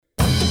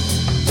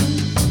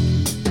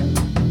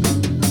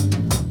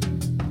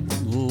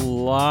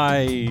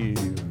live.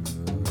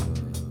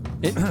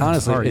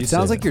 Honestly, it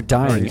sounds like you're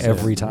dying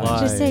every time.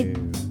 Just say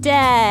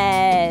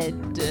dead.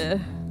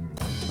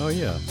 Oh,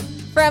 yeah.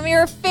 From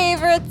your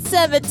favorite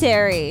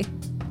cemetery.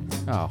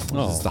 Oh,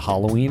 this is the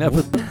Halloween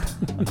episode.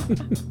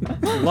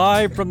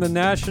 Live from the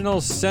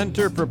National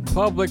Center for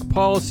Public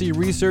Policy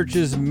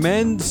Research's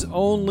men's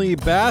only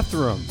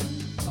bathroom.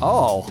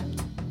 Oh.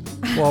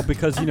 Well,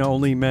 because,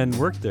 only men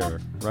work there,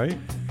 right?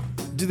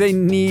 Do they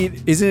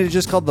need... Isn't it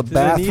just called the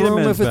bathroom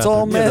if it's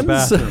all men's?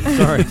 Yeah,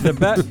 the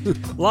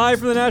bathroom. Sorry. Live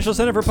from the National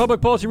Center for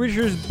Public Policy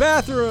Research's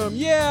bathroom.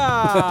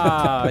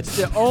 Yeah! It's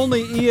the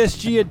only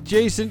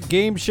ESG-adjacent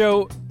game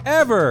show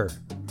ever.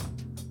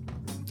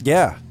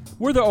 Yeah.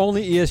 We're the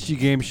only ESG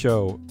game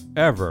show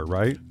ever,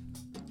 right?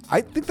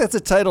 I think that's a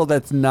title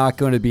that's not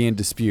going to be in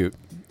dispute.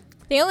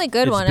 The only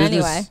good one,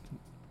 anyway.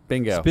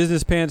 Bingo. It's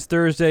Business Pants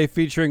Thursday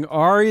featuring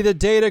Ari the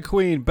Data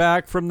Queen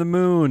back from the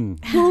moon.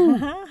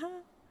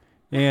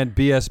 And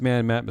BS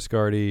man Matt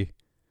Moscardi.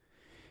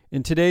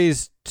 In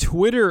today's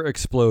Twitter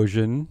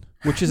explosion,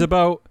 which is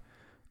about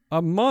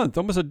a month,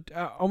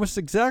 almost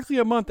exactly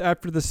a month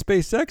after the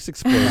SpaceX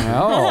explosion.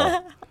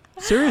 Oh.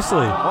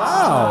 Seriously.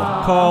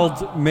 Wow.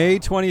 Called May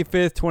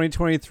 25th,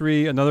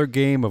 2023, another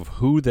game of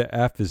Who the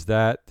F Is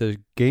That? The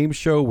game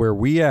show where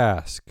we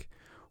ask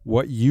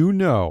what you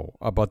know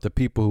about the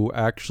people who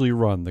actually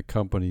run the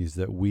companies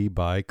that we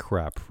buy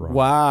crap from.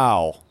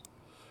 Wow.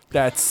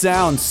 That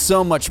sounds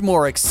so much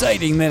more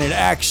exciting than it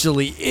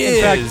actually is.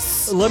 In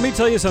fact, let me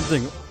tell you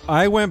something.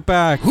 I went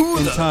back in time.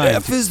 Who the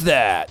F is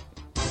that?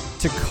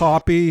 To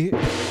copy.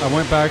 I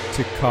went back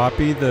to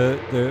copy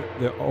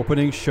the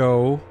opening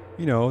show,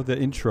 the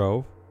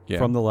intro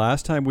from the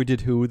last time we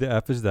did Who the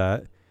F Is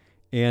That?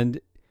 And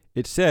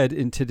it said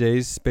in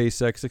today's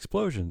SpaceX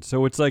explosion.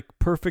 So it's like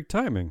perfect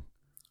timing.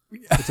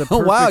 It's a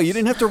perfect... Wow, you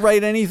didn't have to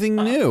write anything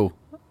new.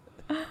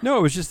 No,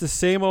 it was just the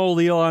same old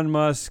Elon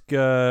Musk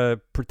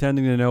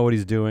pretending to know what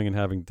he's doing and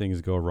having things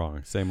go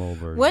wrong. Same old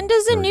version. When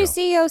does the new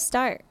CEO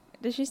start?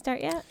 Did she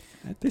start yet?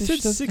 They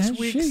said 6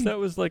 weeks. That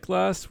was like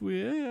last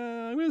week.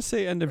 Yeah, I'm going to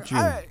say end of June.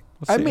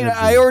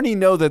 I already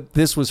know that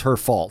this was her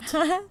fault.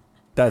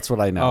 That's what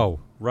I know. Oh,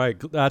 right.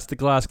 That's the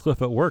glass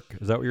cliff at work.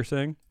 Is that what you're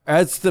saying?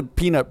 That's the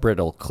peanut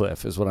brittle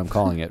cliff is what I'm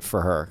calling it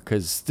for her,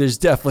 because there's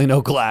definitely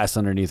no glass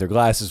underneath her.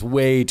 Glass is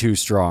way too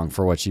strong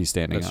for what she's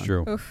standing on. That's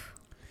true. Oof.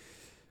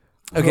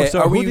 Okay,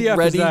 so are who we the F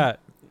ready? Is that?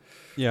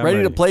 Yeah,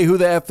 ready to play Who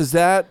the F Is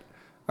That?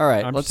 All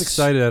right. I'm just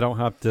excited I don't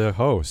have to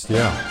host.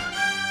 Yeah.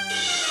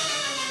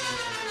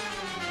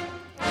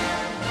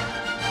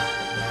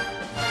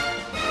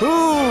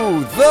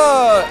 Who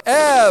the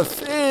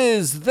F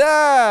is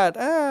that?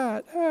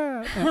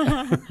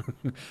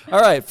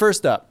 All right,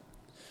 first up,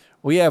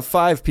 we have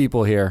 5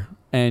 people here,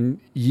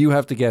 and you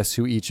have to guess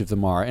who each of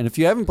them are. And if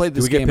you haven't played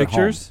this game at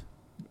home...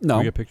 No. Do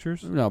we get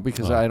pictures? No,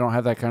 because I don't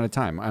have that kind of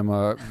time. I'm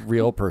a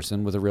real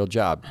person with a real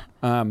job.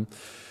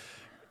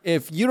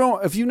 If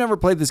you've never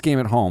played this game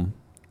at home,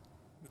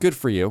 good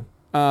for you.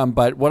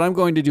 But what I'm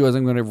going to do is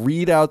I'm going to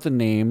read out the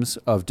names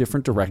of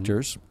different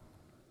directors.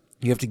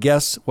 You have to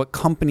guess what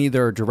company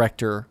they're a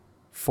director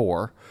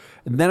for.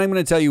 And then I'm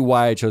going to tell you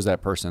why I chose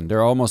that person.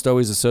 They're almost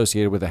always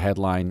associated with a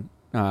headline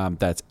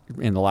that's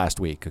in the last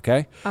week,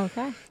 okay?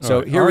 Okay. So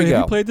right. here Ari, we go.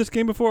 Have you played this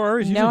game before,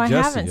 Ari? No, I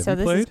haven't, so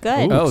this is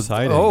good. Ooh,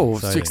 exciting.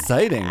 It's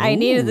exciting. I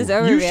needed this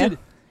overview.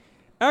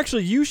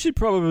 You should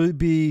probably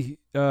be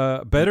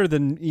better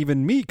than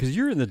even me, because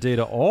you're in the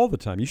data all the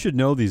time. You should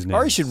know these names.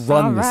 Ari should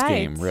run this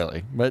game,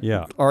 really. But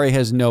Ari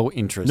has no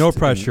interest. No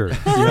pressure. In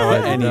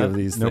any of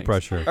these things. No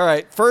pressure. All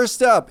right,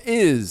 first up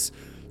is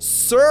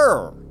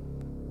Sir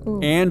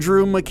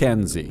Andrew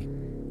Mackenzie.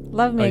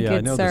 Love me,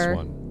 good sir.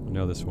 I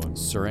know this one.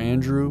 Sir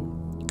Andrew.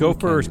 Go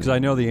first, because I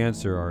know the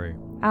answer, Ari.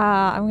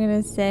 I'm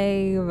going to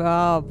say,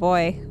 oh,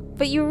 boy.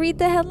 But you read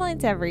the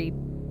headlines every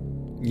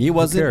He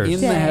wasn't in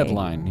day. the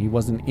headline. He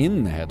wasn't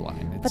in the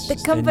headline. But the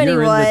company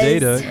you're was. in the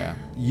data. Yeah.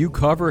 You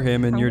cover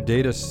him in your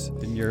data.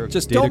 In your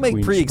just data don't make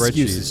queen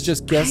pre-excuses. spreadsheet.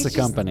 Just guess the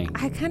company.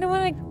 I kind of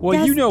want to.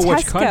 Well, you know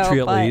which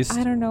country at but least.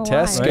 I don't know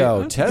Tesco.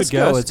 why. Right? That's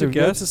a good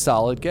guess. It's a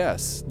solid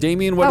guess.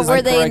 Damien, what But is were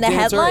the they in correct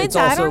the answer? headlines? It's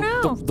also I don't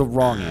know. the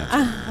wrong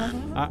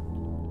answer.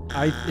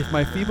 If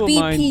my feeble BP.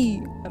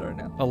 mind I don't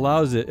know.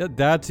 allows it,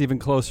 that's even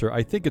closer.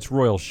 I think it's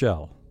Royal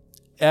Shell.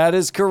 That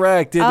is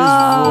correct. It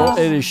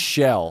is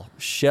Shell.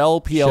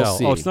 Shell PLC.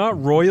 Shell. Oh, it's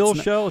not Royal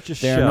Shell. It's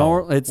just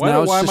Shell.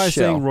 Why am I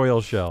saying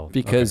Royal Shell?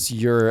 Because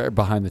you're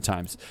behind the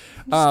times.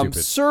 Stupid.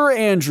 Sir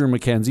Andrew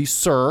Mackenzie, is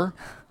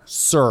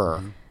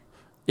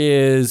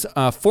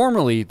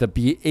formerly the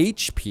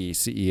BHP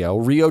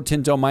CEO, Rio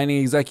Tinto mining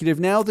executive,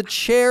 now the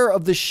chair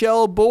of the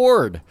Shell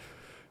board.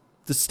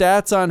 The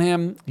stats on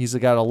him, he's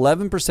got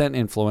 11%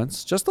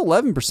 influence, just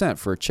 11%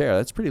 for a chair.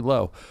 That's pretty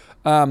low.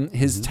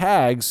 His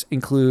tags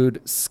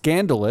include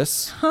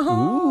scandalous.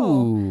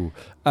 Ooh.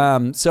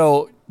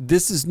 So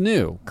this is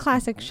new.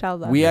 Classic Shell,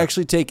 though. We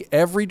actually take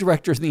every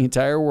director in the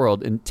entire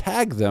world and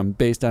tag them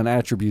based on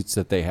attributes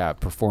that they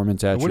have,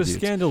 performance attributes. What does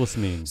scandalous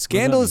mean?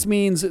 Scandalous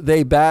means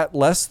they bat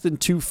less than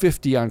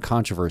 250 on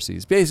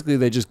controversies. Basically,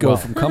 they just go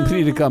from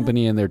company to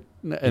company, and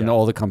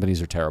all the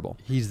companies are terrible.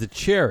 He's the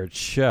chair at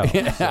Shell.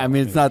 I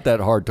mean, it's not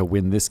that hard to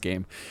win this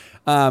game.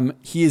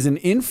 He is an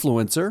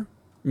influencer,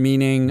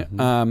 meaning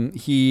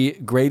he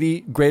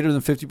greater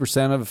than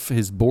 50% of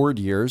his board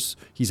years,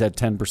 he's had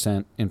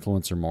 10%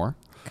 influence or more.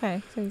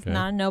 Okay, so he's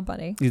not a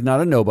nobody. He's not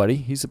a nobody.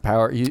 He's a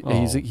power.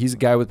 He's a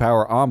guy with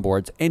power on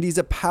boards, and he's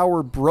a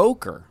power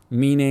broker,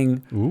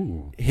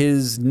 meaning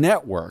his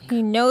network.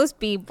 He knows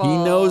people.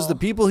 He knows the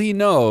people he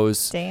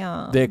knows.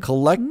 Damn. The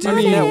collective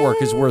network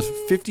is worth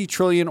 50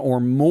 trillion or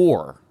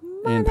more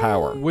in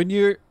power.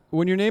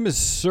 When your name is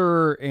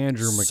Sir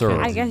Andrew Mackenzie, Sir.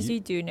 I guess you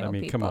do know I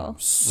mean, people. come on,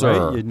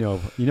 Sir. right?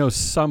 You know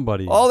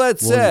somebody. All that willing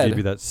to said, give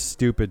you that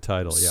stupid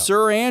title. Yeah.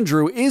 Sir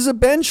Andrew is a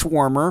bench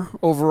warmer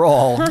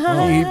overall.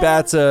 He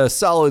bats a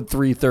solid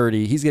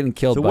 330. He's getting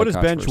killed So by what does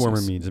bench controversies.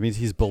 warmer mean? It means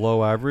he's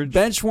below average.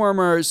 Bench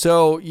warmer.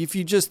 So if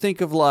you just think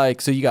of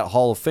so you got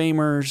Hall of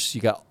Famers, you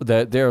got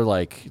that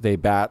they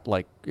bat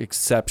like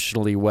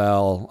exceptionally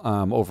well.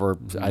 Over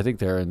I think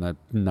they're in the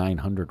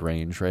 900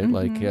 range, right?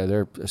 Like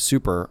they're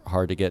super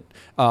hard to get.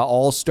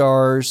 All stars,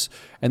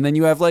 and then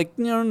you have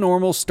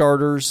normal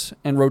starters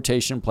and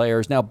rotation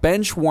players. Now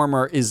bench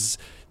warmer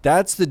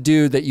that's the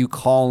dude that you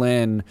call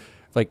in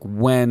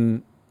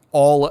when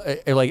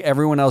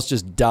everyone else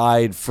just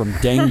died from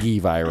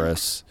dengue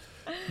virus.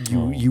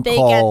 You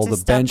call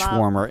the bench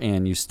warmer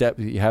in. You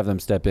have them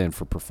step in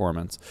for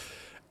performance.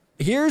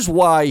 Here's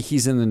why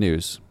he's in the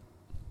news.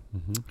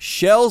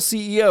 Shell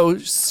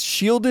CEO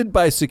shielded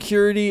by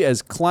security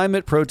as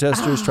climate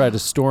protesters try to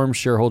storm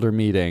shareholder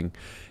meeting.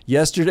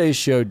 Yesterday's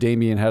show,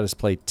 Damien had us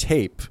play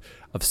tape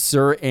of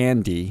Sir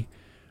Andy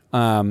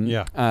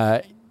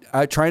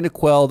trying to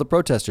quell the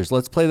protesters.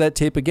 Let's play that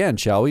tape again,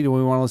 shall we? Do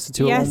we want to listen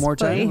to it one more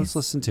time? Let's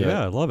listen to it.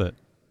 Yeah, I love it.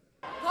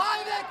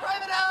 Climate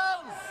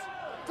criminals!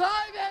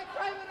 Climate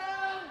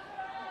criminals!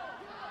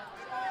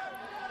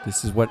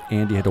 This is what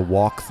Andy had to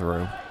walk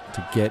through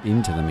to get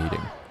into the meeting.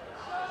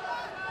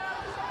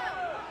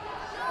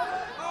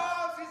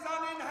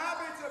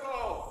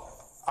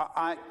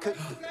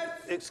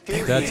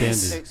 Excuse That's me.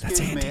 Andy.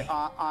 Excuse me.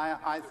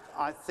 I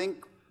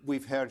think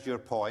we've heard your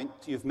point.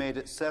 You've made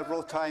it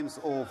several times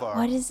over.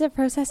 What is the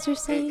protester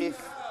saying?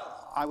 If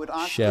I would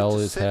ask Shell you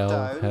to is sit hell,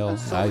 down hell, and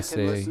so I we say.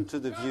 can listen to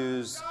the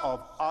views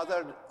of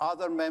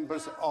other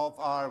members of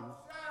our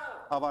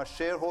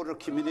shareholder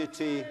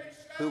community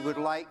who would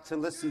like to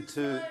listen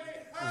to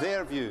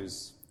their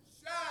views.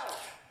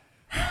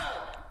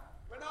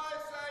 When I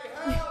say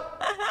hell,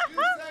 you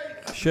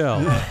say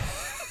Shell.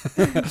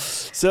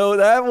 So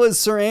that was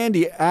Sir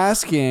Andy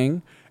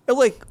asking,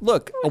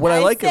 look, what I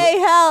like. I say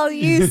hell,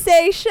 you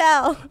say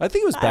shell. I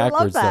think it was I love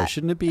backwards though. that.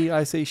 Shouldn't it be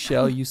I say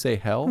shell, you say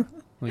hell?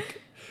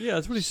 Yeah,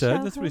 that's what he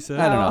said. That's what he said.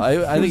 I don't know.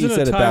 I think he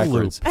said it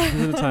backwards. He was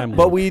in a time loop.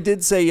 But we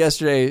did say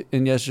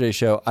in yesterday's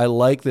show, I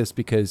like this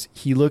because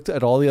he looked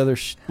at all the other,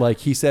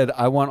 he said,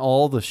 I want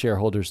all the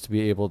shareholders to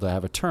be able to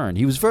have a turn.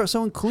 He was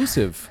so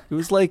inclusive. It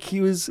was like he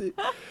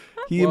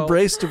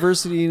embraced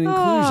diversity and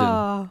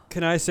inclusion.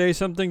 Can I say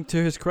something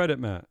to his credit,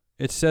 Matt?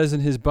 It says in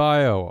his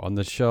bio on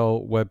the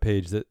Shell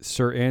webpage that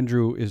Sir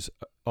Andrew is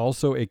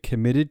also a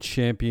committed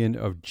champion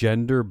of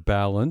gender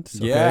balance.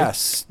 Okay?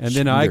 Yes. And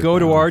then I go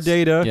to our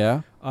data.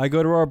 Yeah. I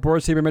go to our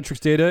board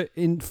sabermetrics data.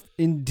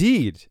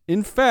 Indeed,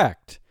 in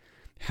fact,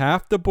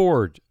 half the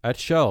board at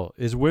Shell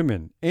is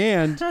women.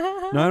 And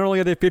not only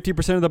are they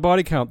 50% of the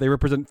body count, they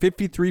represent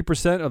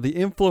 53% of the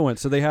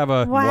influence. So they have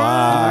a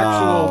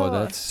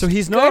Wow. So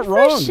he's not for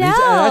wrong. Shell.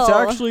 That's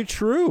actually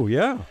true.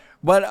 Yeah.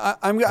 But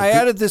I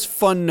added this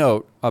fun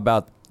note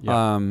about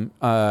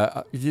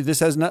this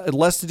has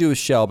less to do with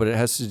Shell, but it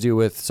has to do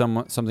with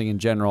something in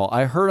general.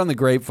 I heard on the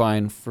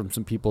grapevine from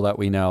some people that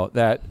we know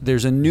that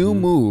there's a new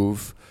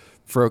move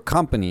for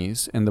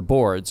companies and the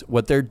boards.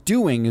 What they're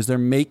doing is they're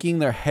making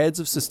their heads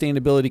of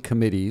sustainability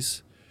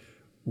committees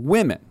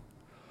women.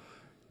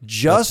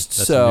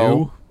 That's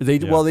new? They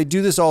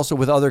do this also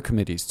with other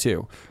committees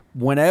too.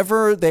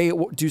 Whenever they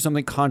do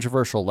something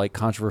controversial, like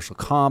controversial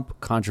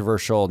comp,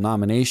 controversial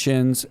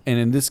nominations, and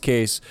in this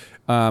case,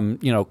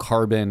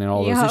 carbon and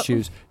all those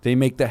issues, they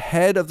make the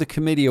head of the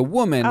committee a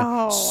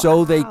woman,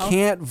 so they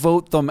can't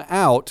vote them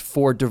out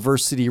for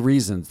diversity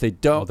reasons. They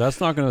don't. Well, that's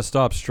not going to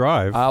stop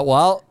Strive.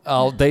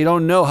 They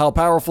don't know how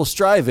powerful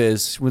Strive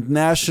is with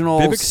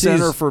National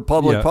Center for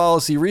Public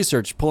Policy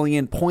Research pulling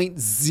in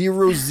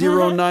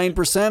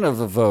 0.009% of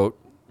the vote.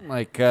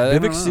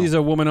 Vivek sees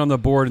a woman on the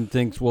board and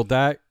thinks, well,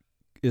 that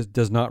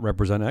does not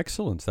represent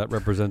excellence. That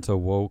represents a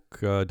woke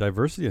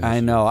diversity initiative.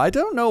 I know. I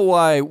don't know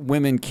why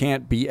women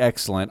can't be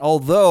excellent,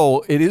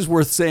 although it is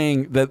worth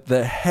saying that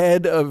the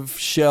head of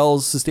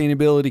Shell's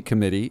sustainability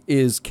committee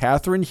is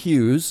Catherine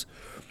Hughes,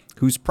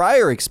 whose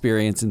prior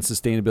experience in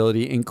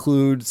sustainability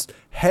includes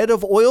head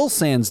of oil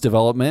sands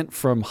development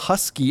from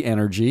Husky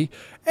Energy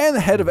and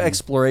the head of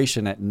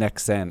exploration at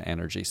Nexen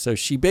Energy. So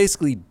she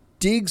basically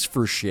digs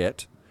for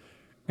shit,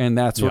 and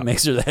that's what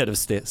makes her the head of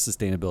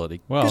sustainability.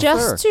 Well,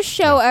 Just to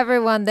show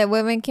everyone that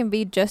women can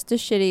be just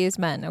as shitty as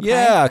men, okay?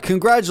 Yeah,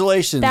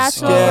 congratulations.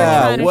 That's what we're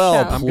trying to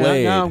well show.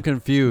 played. Now I'm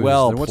confused.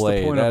 Well And what's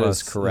played. The point That of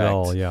is us? correct.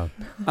 Oh, yeah.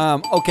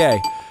 Okay,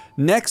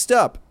 next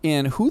up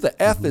in Who the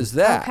F is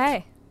That?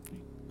 Okay.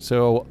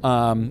 So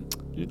I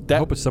that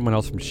hope it's someone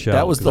else from Shell.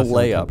 that was 'cause the that's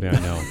only layup. company I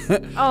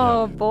know.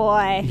 Oh,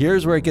 boy.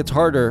 here's where it gets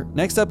harder.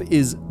 Next up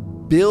is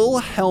Bill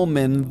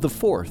Helman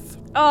IV.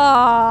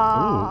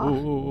 Oh.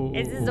 Ooh.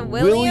 Is this a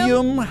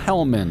William?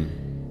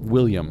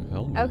 William.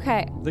 Hell,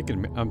 Okay.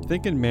 I'm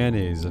thinking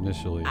mayonnaise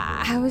initially.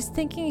 I was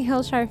thinking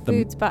Hillshire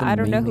Foods, but The I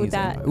don't know who mayonnaise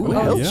that empire. Ooh,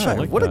 Oh, yeah, Hillshire. I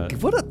like what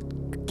that.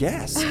 a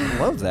guess. I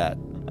love that.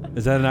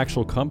 Is that an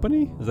actual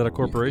company? Is that a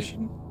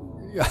corporation?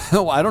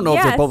 Oh, I don't know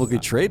if they're Yes. publicly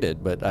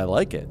traded, but I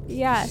like it.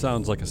 Yeah.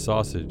 Sounds like a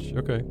sausage.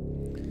 Okay.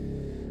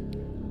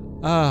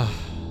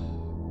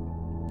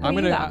 I'm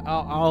you gonna. got?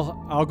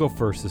 I'll go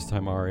first this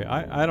time, Ari.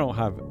 I don't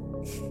have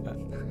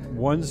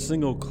one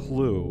single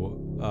clue.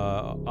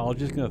 I'm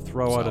just gonna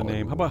throw out a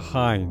name. How about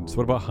Heinz?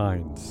 What about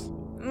Heinz?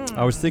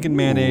 I was thinking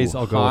mayonnaise.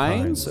 I'll go with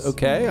Heinz. Heinz.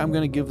 Okay, I'm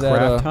gonna give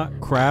that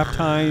Kraft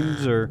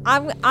Heinz or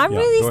I'm Yeah, go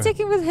really ahead.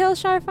 sticking with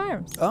Hillshire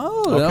Farms.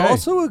 Oh, Okay.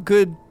 also a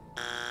good.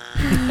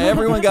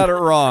 Everyone got it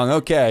wrong.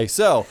 Okay,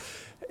 so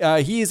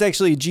he is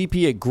actually a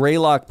GP at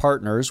Greylock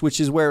Partners, which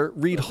is where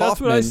Reid That's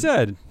Hoffman what I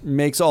said.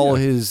 makes all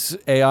his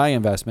AI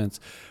investments.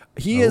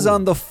 He is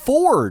on the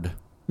Ford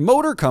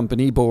Motor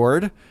Company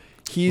board.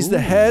 He's the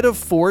head of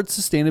Ford's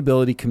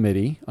sustainability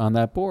committee on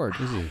that board.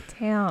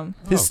 Damn.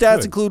 His Oh, stats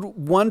good. include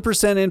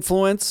 1%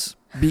 influence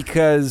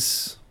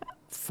because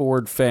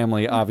Ford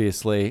family,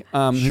 obviously.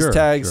 Sure,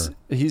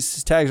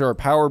 His tags are a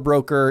power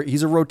broker.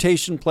 He's a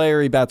rotation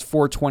player. He bats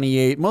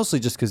 428, mostly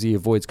just because he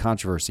avoids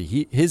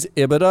controversy. His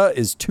EBITDA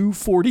is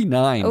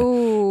 249,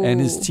 Ooh. and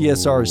his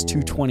TSR is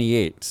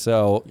 228.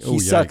 So he Oh,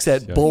 sucks yikes,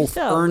 at yikes. both He's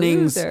a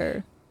earnings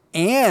loser.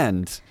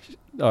 and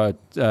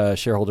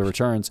shareholder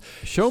returns.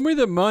 Show me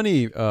the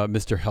money,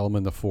 Mr.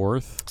 Helman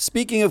IV.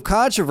 Speaking of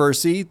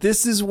controversy,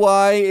 this is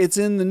why it's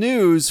in the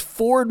news.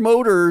 Ford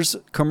Motors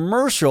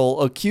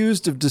commercial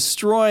accused of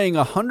destroying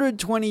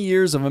 120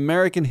 years of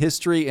American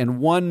history in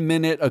 1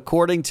 minute,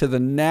 according to the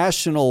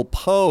National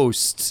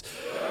Post.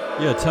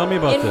 Yeah, tell me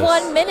about In this.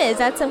 1 minute, is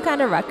that some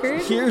kind of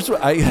record? Here's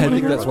what I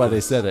think that's why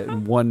they said it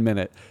in 1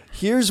 minute.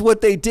 Here's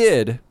what they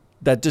did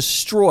that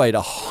destroyed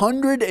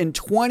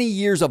 120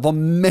 years of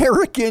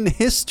American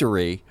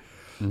history.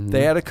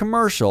 They had a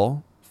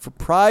commercial for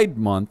Pride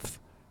Month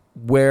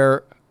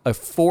where a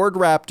Ford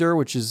Raptor,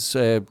 which is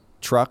a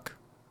truck,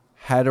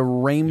 had a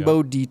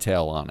rainbow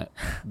detail on it.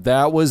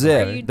 That was you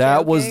it.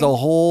 That was joking? the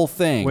whole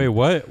thing. Wait,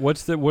 what?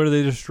 What do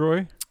they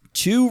destroy?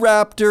 Two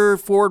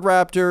Ford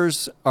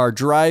Raptors are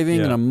driving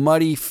in a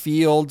muddy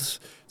field.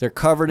 They're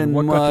covered in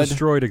What got mud.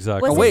 destroyed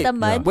exactly? Was Oh, it wait, the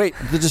mud? wait.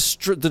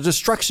 The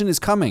destruction is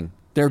coming.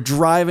 They're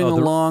driving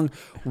along.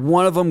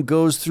 One of them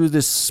goes through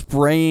this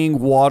spraying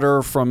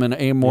water from an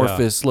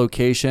amorphous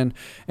location,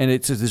 and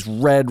it's this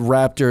red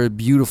Raptor,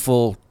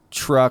 beautiful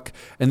truck.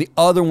 And the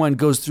other one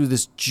goes through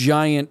this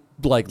giant,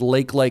 like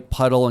lake-like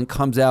puddle and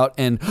comes out,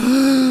 and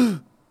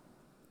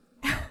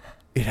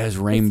it has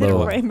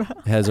rainbow. rainbow?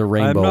 It has a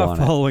rainbow I'm not on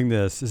it. following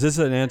this. Is this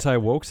an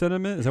anti-woke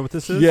sentiment? Is that what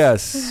this is?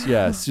 Yes.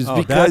 Just Oh,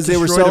 because that they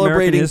were destroyed American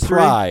celebrating history?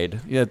 Pride.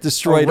 Yeah, it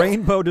destroyed A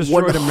rainbow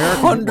destroyed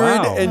American-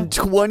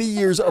 120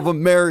 years of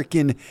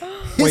American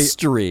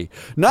history.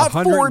 Not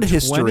Ford 120?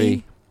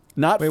 history.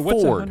 Not Wait,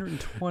 what's Ford.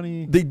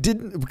 120? They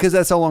didn't, because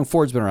that's how long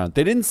Ford's been around.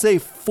 They didn't say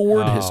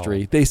Ford Oh.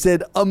 history. They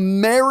said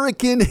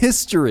American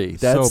history.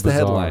 That's so the bizarre,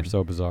 headline.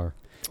 So bizarre.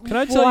 Can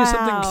I tell you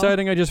something Wow.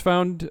 exciting I just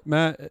found,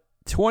 Matt?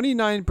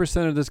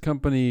 29% of this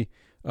company,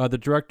 the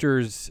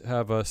directors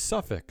have a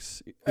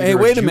suffix. Hey, Either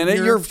wait a minute.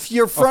 junior,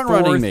 You're front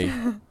running fourth, me.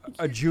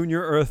 a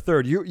junior or a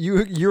third. You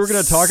were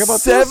going to talk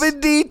about this?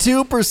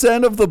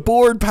 72% of the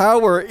board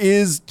power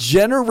is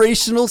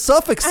generational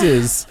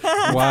suffixes.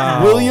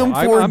 Wow. William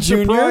Ford I'm Jr.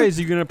 surprised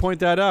you're going to point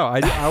that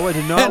out. I would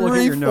not look at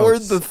Henry your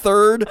Ford notes.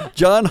 III,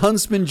 John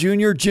Huntsman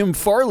Jr., Jim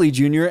Farley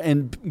Jr.,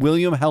 and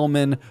William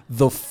Helman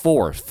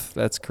IV.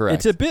 That's correct.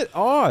 It's a bit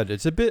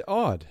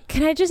odd.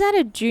 Can I just add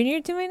a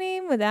junior to my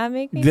name? Would that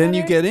make me Then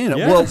you better? get in.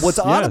 Yes, Well, what's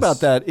odd yes. about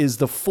that is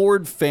the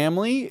Ford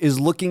family is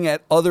looking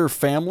at other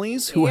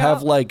families who Yeah.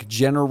 have like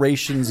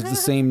generations of the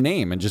same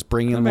name and just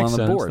bringing That them makes on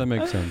the sense. board. That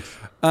makes sense.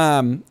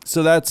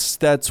 So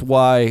that's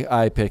why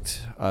I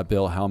picked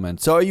Bill Helman.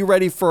 So are you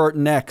ready for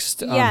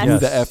next? Yes. Who Yes.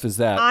 the F is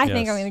that? I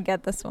think Yes. I'm going to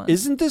get this one.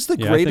 Isn't this the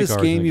Yeah, I think greatest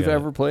ours game gonna you've get it.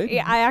 ever played?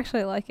 Yeah, I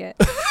actually like it.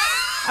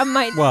 I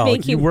might Well,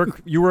 make you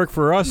work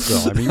for us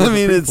though. I mean, I you're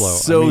mean, free it's flow.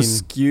 so I mean,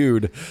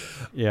 skewed.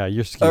 yeah,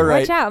 you're skewed. All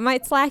right. Watch out. I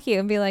might slack you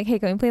and be like, hey,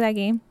 can we play that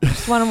game?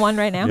 Just one-on-one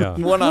right now? Yeah.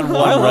 One-on-one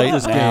I love right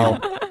this now.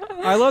 game.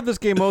 I love this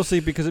game mostly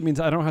because it means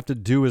I don't have to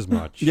do as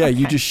much. Yeah,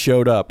 you just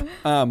showed up.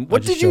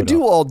 What just did you showed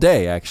do up. all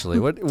day, actually?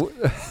 What?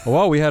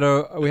 Well, we had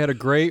a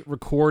great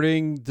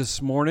recording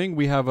this morning.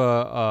 We have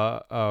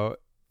a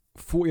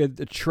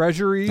the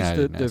treasuries, Nah, I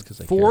the didn't ask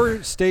 'cause I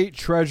 4 state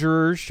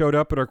treasurers showed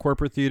up at our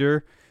corporate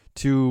theater.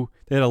 They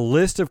had a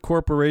list of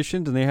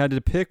corporations, and they had to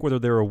pick whether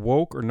they were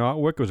woke or not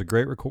woke. It was a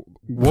great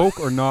woke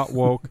or not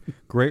woke.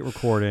 Great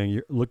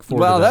recording. Look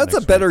forward. Wow, to that that's a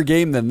next better week.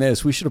 game than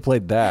this. We should have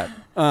played that.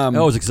 That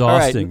was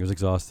exhausting. all It was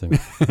exhausting.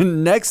 right.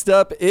 Next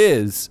up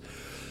is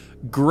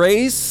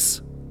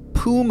Grace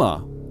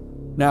Puma.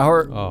 Now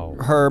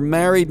her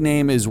married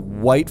name is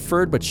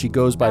Whiteford, but she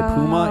goes by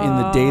Puma in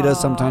the data.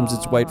 Sometimes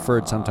it's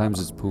Whiteford, sometimes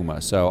it's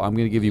Puma. So I'm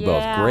going to give you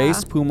both: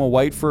 Grace Puma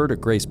Whiteford or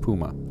Grace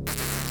Puma.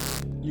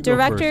 You go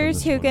first on Directors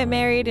this who one, get all right.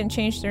 married and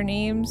change their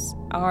names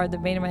are the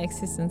bane of my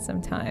existence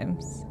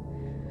sometimes.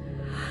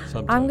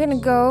 I'm going to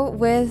Sometimes. go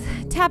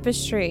with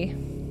Tapestry.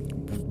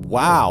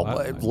 Wow,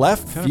 I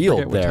left kinda field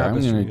forget what there.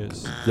 Tapestry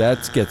is.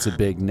 That gets a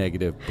big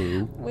negative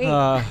boo. Wait,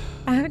 Uh,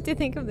 I have to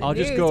think of the I'll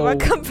news. just go- What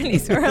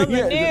companies were on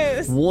the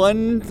news?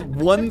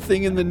 One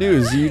thing in the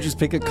news. You just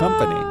pick a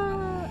company.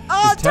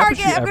 Oh, Is Target.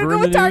 Tapestry I'm ever going to in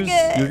go with the news?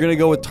 Target. You're gonna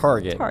go with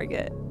Target.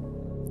 Target.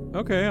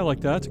 Okay, I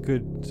like that.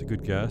 It's a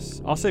good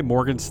guess. I'll say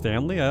Morgan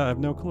Stanley. I have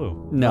no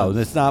clue. No,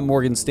 that's not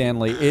Morgan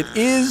Stanley. It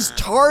is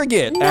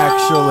Target,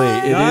 actually.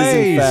 It is,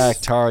 in Nice.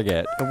 fact,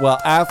 Target. Well,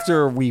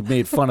 after we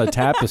made fun of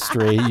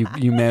Tapestry,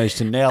 you managed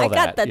to nail I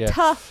that. got the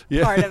tough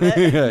part of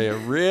it. Yeah, you're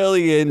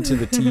really into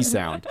the T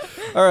sound.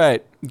 All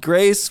right.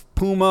 Grace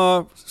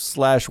Puma /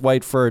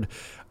 Whiteford.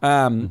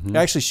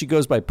 Actually, she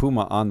goes by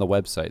Puma on the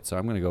website, so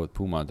I'm going to go with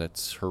Puma.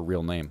 That's her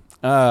real name.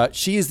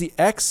 She is the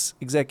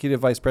ex-executive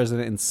vice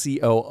president and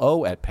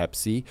COO at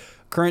Pepsi.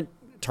 Current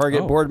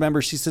Target board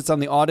member. She sits on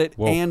the audit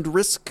and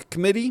risk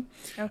committee.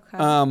 Okay.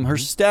 Her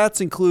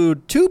stats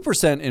include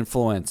 2%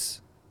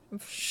 influence.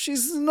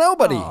 She's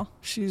nobody. Aw.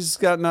 She's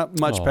got not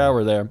much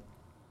power there.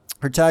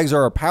 Her tags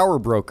are a power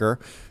broker,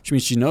 which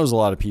means she knows a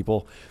lot of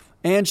people.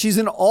 And she's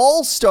an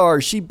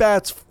all-star. She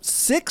bats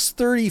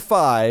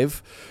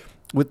 .635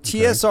 with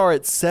TSR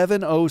at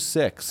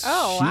 706.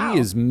 Oh, wow. She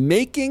is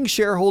making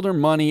shareholder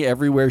money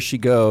everywhere she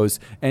goes.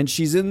 And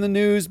she's in the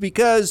news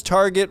because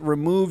Target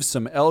removed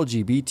some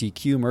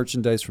LGBTQ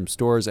merchandise from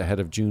stores ahead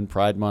of June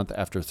Pride Month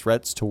after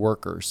threats to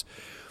workers.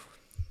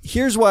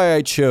 Here's why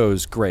I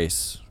chose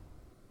Grace.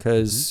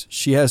 Because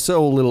she has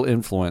so little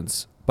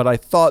influence. But I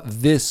thought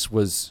this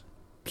was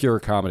pure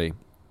comedy.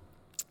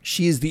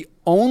 She is the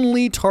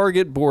only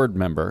Target board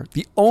member,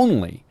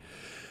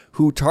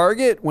 who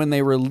Target, when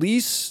they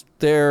release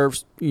their,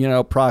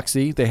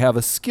 proxy, they have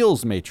a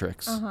skills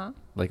matrix.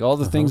 Like all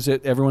the things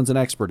that everyone's an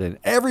expert in.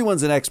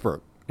 Everyone's an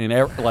expert in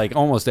like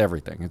almost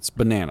everything. It's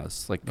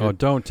bananas. Like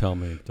Don't tell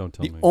me. Don't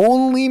tell the me.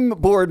 only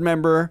board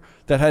member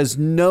that has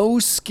no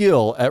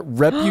skill at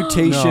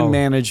reputation No.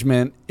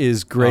 management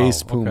is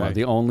Grace Oh, Puma, okay.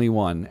 the only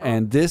one.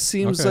 And this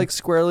seems Okay. like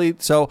squarely.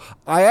 So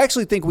I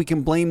actually think we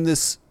can blame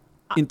this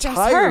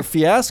entire her.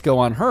 fiasco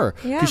on her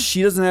because Yeah.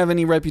 she doesn't have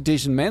any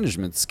reputation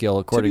management skill, To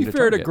according be to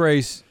fair to Target.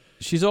 Grace,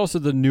 she's also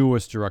the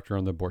newest director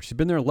on the board. She's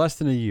been there less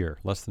than a year.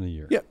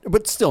 Yeah,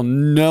 but still,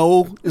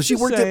 no. She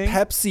Just worked saying.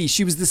 at Pepsi.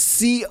 She was the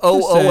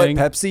COO at saying.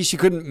 Pepsi. She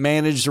couldn't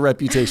manage the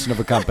reputation of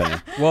a company.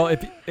 Well,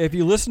 if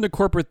you listen to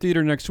Corporate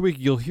Theater next week,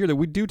 you'll hear that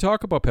we do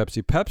talk about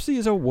Pepsi. Pepsi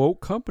is a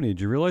woke company.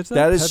 Do you realize that?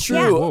 That is Pepsi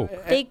true.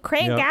 woke. They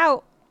crank Yeah.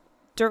 out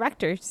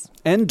directors.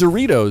 And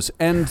Doritos.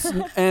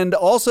 And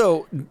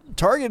also,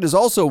 Target is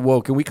also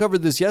woke. And we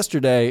covered this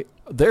yesterday.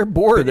 Their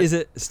board. Is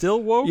it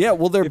still woke? Yeah,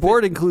 well, their If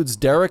board includes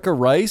Derica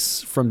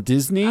Rice from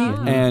Disney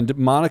and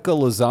Monica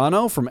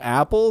Lozano from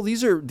Apple.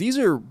 These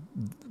are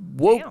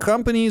woke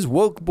companies,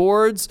 woke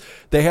boards.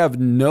 They have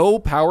no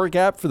power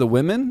gap for the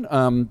women.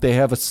 They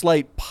have a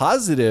slight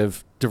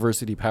positive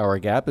diversity power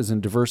gap, as in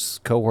diverse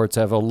cohorts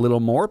have a little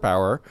more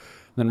power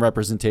than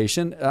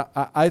representation.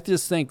 I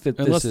just think that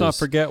And this let's is... not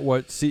forget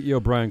what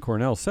CEO Brian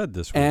Cornell said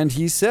this week. And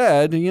he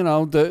said,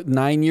 the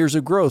 9 years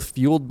of growth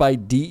fueled by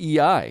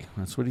DEI.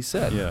 That's what he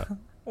said. yeah.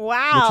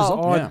 Wow. Which is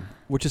odd. Yeah.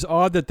 Which is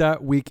odd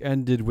that week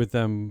ended with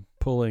them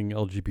pulling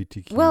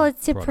LGBTQ. Well,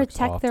 it's to products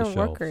protect off their the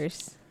shelves.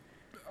 workers.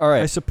 All I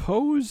right.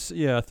 suppose.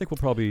 Yeah, I think we'll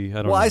probably. I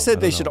don't know. Well, I said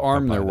they don't should know.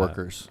 arm I'll their buy that.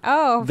 workers.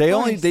 Oh, of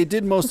course. They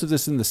did most of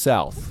this in the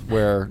South,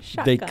 where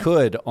they Shotgun.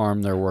 could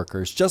arm their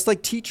workers, just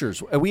like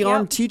teachers. We Yep.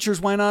 arm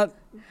teachers. Why not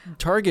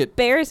Target?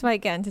 Bears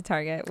might get into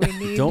Target. We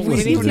need, Don't we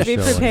listen need to to the be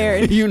show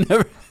prepared. You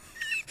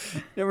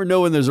never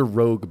know when there's a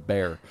rogue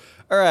bear.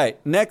 All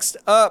right, next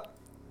up,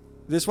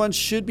 this one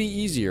should be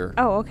easier.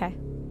 Oh, okay.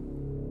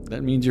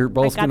 That means you're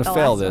both got going to the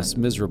fail last this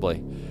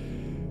miserably.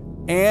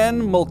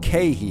 Anne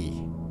Mulcahy.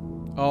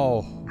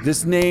 Oh,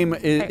 This name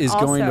is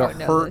going to also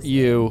know hurt this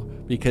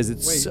you because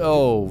it's Wait,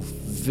 so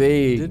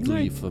vaguely didn't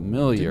I-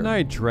 familiar. didn't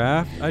I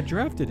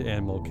drafted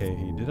Anne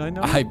Mulcahy? Did I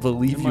not? I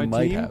believe In you my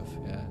might team? have.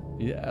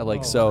 Yeah.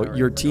 Oh, So I already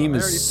your forgot. team I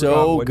is already so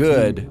forgot what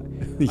good.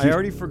 team- I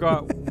already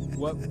forgot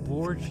what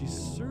board she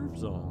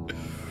serves on.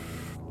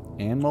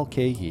 Anne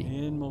Mulcahy.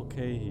 Anne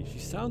Mulcahy. She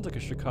sounds like a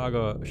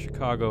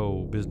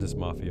Chicago business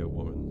mafia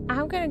woman.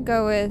 I'm going to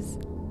go with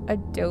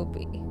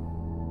Adobe.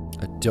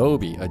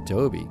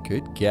 Adobe.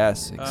 Good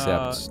guess,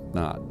 except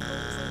not.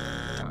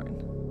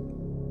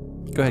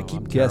 Darn. Go ahead, Oh, keep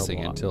I'm guessing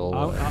terrible. until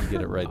I'll you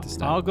get it right this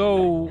time. I'll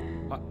go.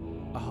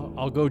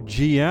 I'll go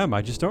GM.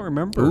 I just don't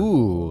remember.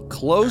 Ooh,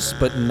 close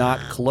but not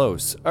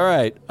close. All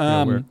right.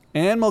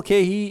 Anne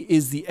Mulcahy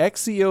is the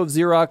ex-CEO of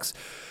Xerox.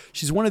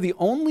 She's one of the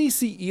only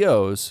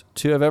CEOs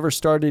to have ever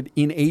started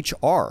in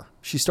HR.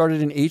 She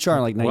started in HR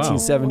in like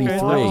 1973.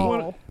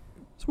 Wow.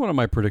 It's one of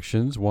my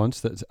predictions once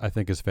that I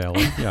think is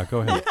failing. Yeah, go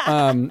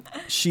ahead.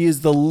 She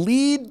is the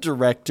lead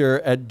director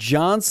at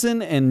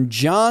Johnson &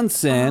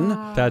 Johnson.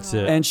 That's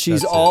it. And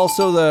she's That's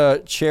also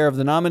the chair of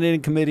the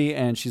nominating committee,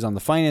 and she's on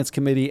the finance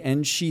committee,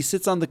 and she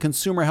sits on the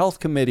consumer health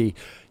committee.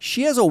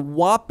 She has a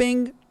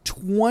whopping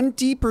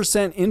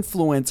 20%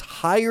 influence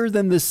higher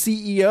than the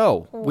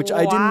CEO, which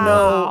I didn't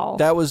know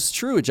that was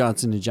true at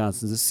Johnson &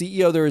 Johnson. The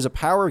CEO, there is a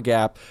power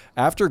gap.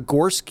 After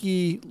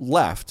Gorski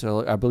left,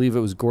 I believe it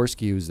was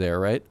Gorski who was there,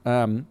 right?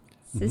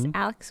 Is this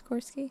Alex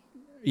Gorski?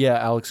 Yeah,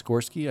 Alex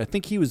Gorski. I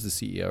think he was the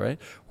CEO, right?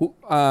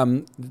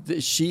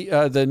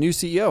 The new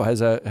CEO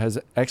has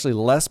actually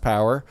less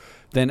power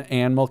than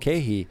Anne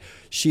Mulcahy.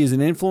 She is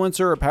an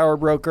influencer, a power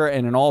broker,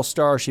 and an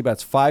all-star. She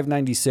bets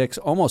 596,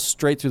 almost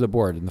straight through the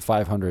board in the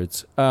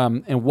 500s.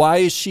 And why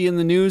is she in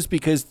the news?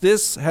 Because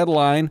this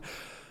headline,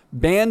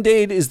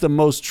 Band-Aid is the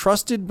most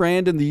trusted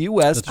brand in the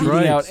U.S.,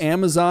 beating out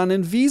Amazon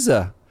and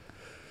Visa.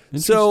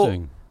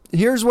 Interesting. So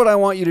here's what I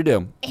want you to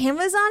do.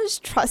 Amazon is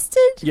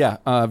trusted? Yeah,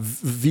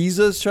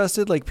 Visa's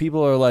trusted. Like,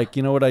 people are like,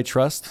 you know what I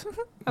trust?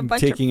 A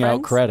bunch of taking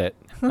out friends. credit.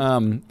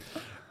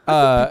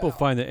 People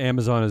find that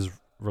Amazon is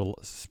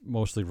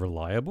mostly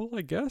reliable,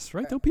 I guess,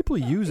 right? Don't people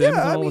use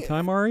Amazon all the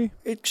time, Ari?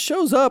 It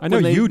shows up. I know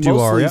when they you do,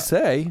 mostly Ari.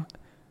 say.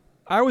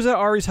 I was at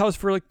Ari's house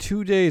for like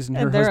 2 days, and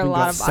her And there are a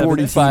husband lot got of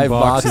 45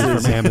 boxes.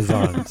 boxes from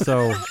Amazon.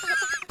 So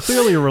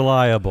clearly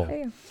reliable.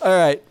 All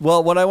right.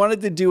 Well, what I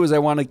wanted to do is I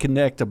want to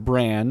connect a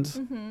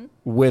brand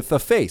with a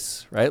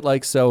face, right?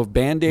 Like, so if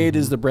Band-Aid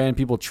is the brand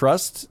people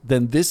trust,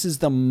 then this is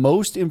the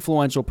most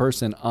influential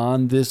person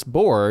on this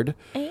board.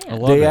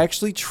 They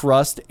actually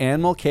trust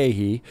Anne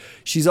Mulcahy.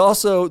 She's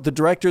also the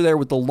director there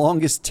with the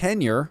longest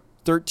tenure,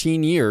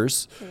 13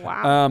 years.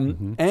 Wow.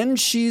 And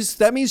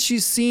that means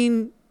she's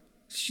seen,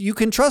 you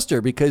can trust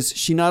her because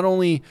she not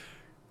only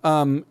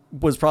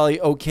was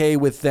probably okay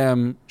with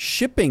them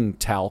shipping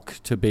talc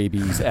to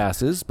babies'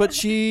 asses, but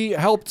she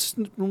helped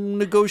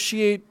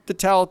negotiate the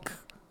talc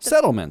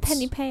settlements.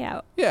 Penny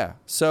payout. Yeah,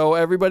 so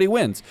everybody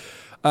wins.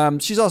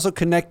 She's also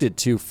connected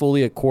to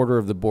fully a quarter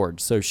of the board,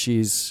 so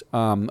she's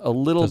a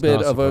little Does bit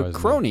not of a surprise me,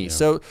 crony. yeah.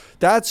 So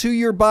that's who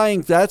you're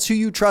buying. That's who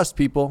you trust,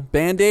 people.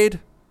 Band-Aid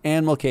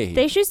and Mulcahy.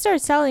 They should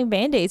start selling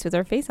Band-Aids with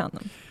our face on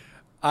them.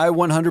 I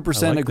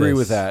 100% I like agree this.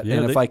 with that. Yeah,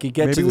 and if I could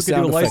get to maybe the we could do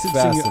sound a effect fast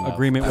licensing enough,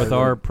 agreement I with would.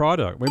 our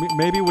product.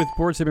 Maybe with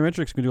Board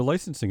Sabermetrics, we can do a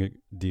licensing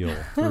deal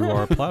through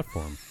our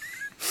platform.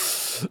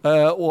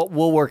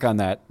 We'll work on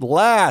that.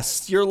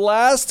 Your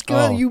last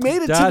good. You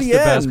made it to the end.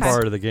 That's the best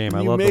part of the game. I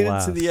love the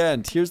last. You made it to the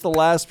end. Here's the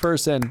last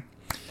person,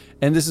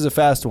 and this is a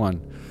fast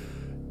one.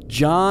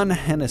 John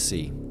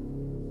Hennessy.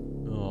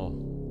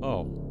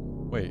 Oh,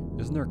 wait.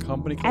 Isn't there a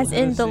company called As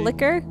in the Hennessy?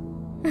 liquor?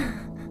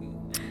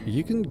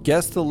 You can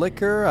guess the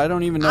liquor. I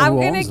don't even know I'm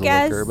who gonna owns the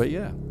guess- liquor, but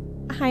yeah.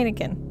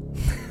 Heineken.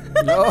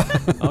 No,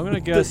 I'm gonna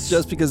guess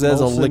just because it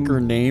has a Molson- liquor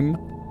name.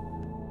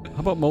 How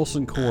about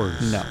Molson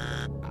Coors? No,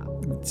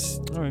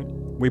 All right.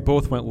 We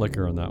both went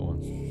liquor on that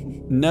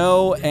one.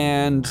 no,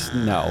 and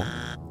no.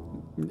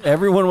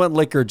 Everyone went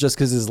liquor just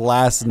because his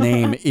last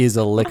name is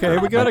a liquor. Okay,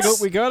 we gotta go.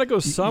 That's- We gotta go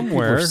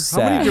somewhere. How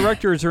sad. many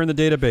directors are in the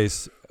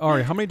database?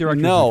 Ari, how many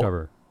directors No. do you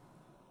cover?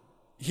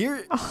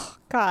 Here,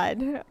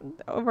 God,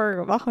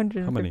 over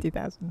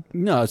 150,000.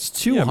 no, it's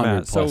 200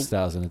 Matt, plus so-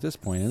 thousand at this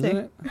point, isn't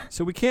it?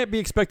 So we can't be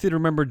expected to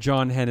remember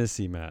John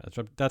Hennessy, Matt.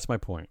 That's my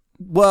point.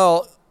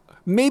 Well,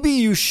 maybe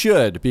you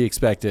should be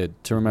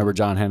expected to remember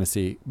John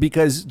Hennessy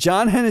because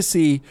John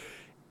Hennessy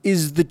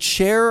is the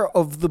chair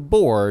of the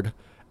board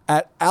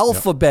at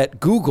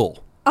Alphabet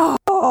Google.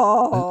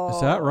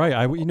 Is that right?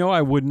 I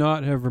would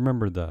not have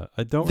remembered that.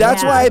 I don't.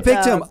 That's why I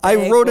That's picked a him. I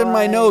big wrote in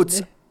my one.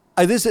 notes.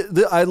 I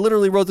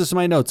literally wrote this in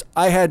my notes.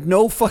 I had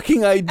no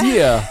fucking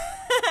idea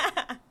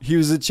he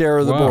was the chair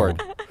of the Wow.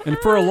 board. And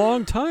for a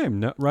long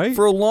time, right?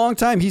 For a long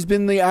time, he's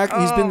been the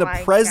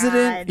my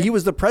president. God. He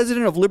was the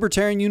president of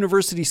Libertarian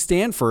University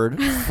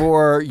Stanford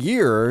for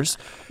years.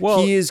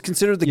 Well, he is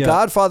considered the yeah.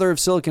 godfather of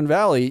Silicon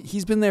Valley.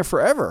 He's been there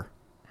forever.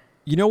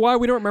 You know why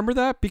we don't remember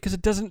that? Because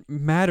it doesn't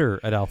matter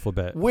at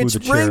Alphabet. who Which the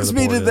chair of brings the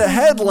me to board the is.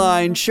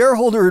 headline: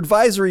 shareholder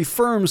advisory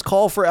firms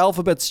call for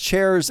Alphabet's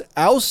chair's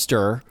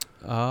ouster.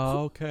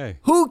 Oh, okay.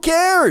 Who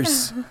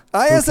cares?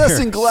 ISS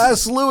and cares?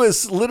 Glass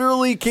Lewis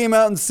literally came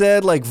out and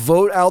said, like,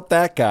 vote out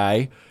that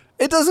guy.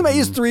 It doesn't make.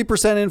 He's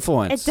 3%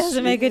 influence. It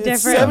doesn't make a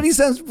It's difference.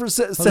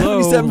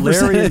 77%.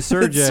 Larry and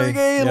Sergey. It's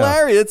Sergey and Yeah.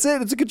 Larry. That's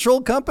it. It's a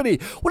controlled company.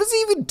 What does he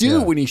even do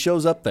Yeah. when he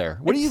shows up there?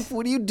 What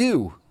do you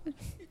do?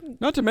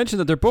 Not to mention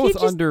that they're both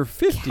just under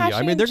 50. I mean,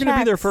 cashing they're going to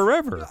be there checks.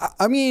 forever.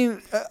 I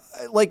mean,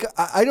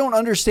 I don't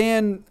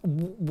understand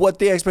what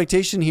the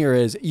expectation here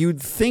is.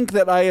 You'd think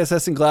that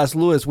ISS and Glass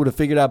Lewis would have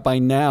figured out by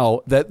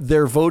now that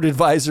their vote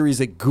advisories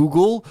at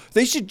Google,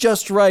 they should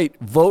just write,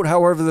 vote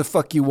however the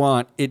fuck you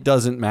want. It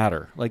doesn't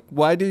matter. Like,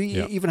 why do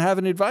you even have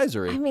an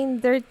advisory? I mean,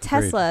 their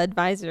Tesla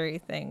advisory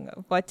thing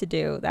of what to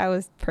do, that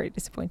was pretty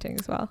disappointing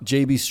as well.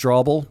 JB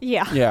Straubel?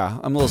 Yeah. Yeah,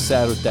 I'm a little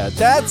sad with that.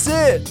 That's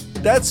it.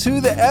 That's who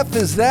the F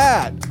is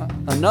that.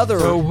 Another.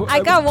 So,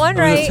 I got one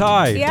right. It was a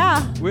tie.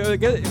 Yeah. It was a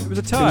tie. It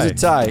was a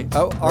tie.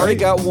 Oh, Ari Right.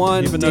 got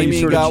one. Even though you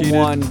Damien sort of got cheated.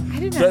 one. I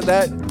did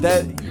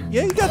not.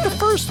 Yeah, you got the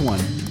first one.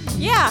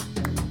 Yeah.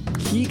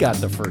 He got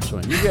the first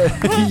one. You got.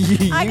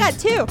 I got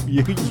two.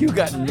 You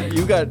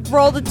got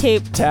Roll the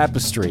tape.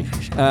 tapestry.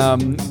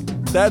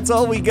 That's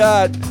all we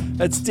got.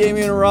 That's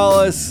Damian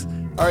Morales,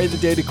 Ari the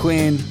Data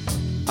Queen.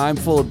 I'm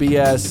full of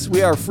BS.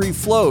 We are free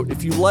float.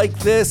 If you like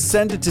this,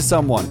 send it to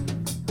someone.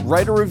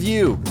 Write a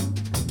review.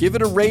 Give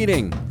it a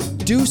rating.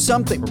 Do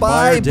something.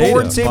 Buy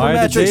Board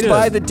Sabermetrics.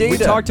 Buy the data. We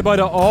talked about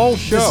it all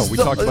show. We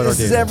talked about our data. This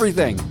is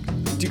everything.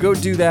 To go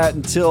do that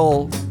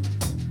until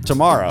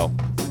tomorrow.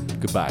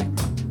 Goodbye.